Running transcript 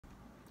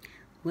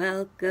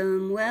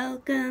Welcome,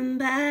 welcome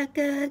back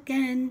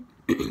again.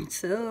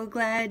 So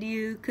glad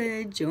you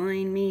could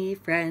join me,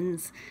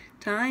 friends.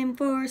 Time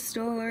for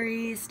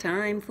stories,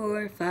 time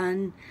for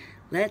fun.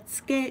 Let's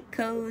get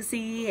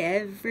cozy,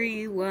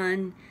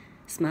 everyone.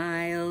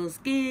 Smiles,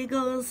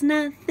 giggles,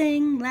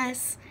 nothing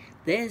less.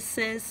 This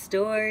is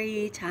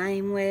story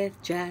time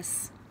with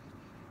Jess.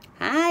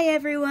 Hi,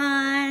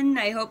 everyone.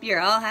 I hope you're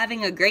all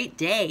having a great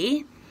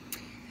day.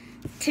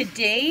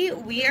 Today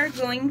we are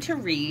going to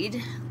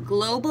read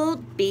Global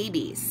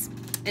Babies,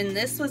 and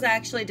this was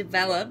actually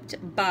developed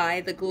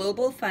by the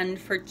Global Fund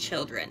for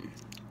Children.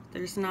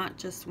 There's not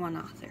just one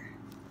author.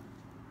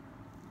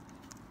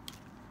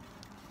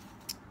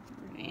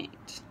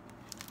 Right.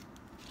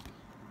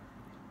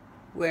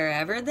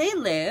 Wherever they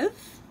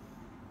live,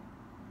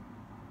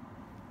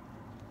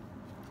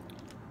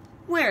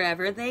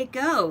 wherever they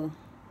go.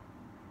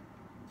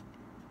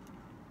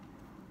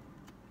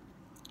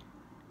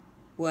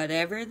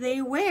 Whatever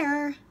they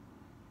wear,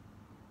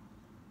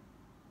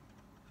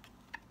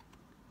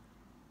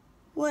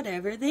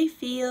 whatever they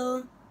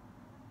feel,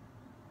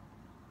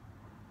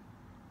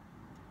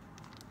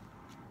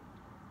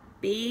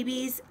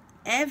 babies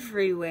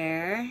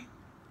everywhere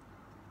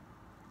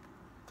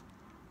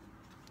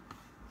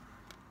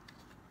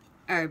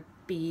are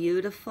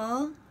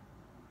beautiful,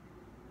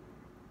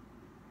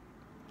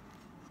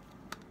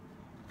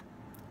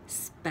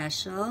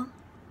 special,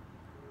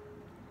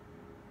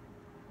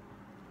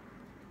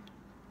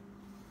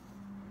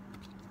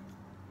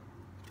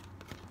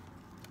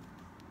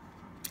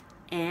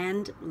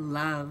 and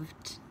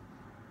loved.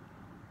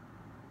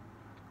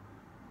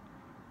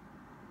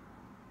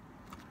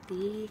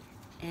 The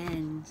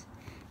end.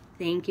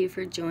 Thank you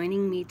for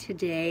joining me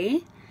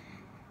today,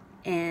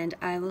 and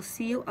I will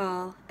see you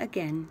all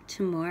again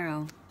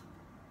tomorrow.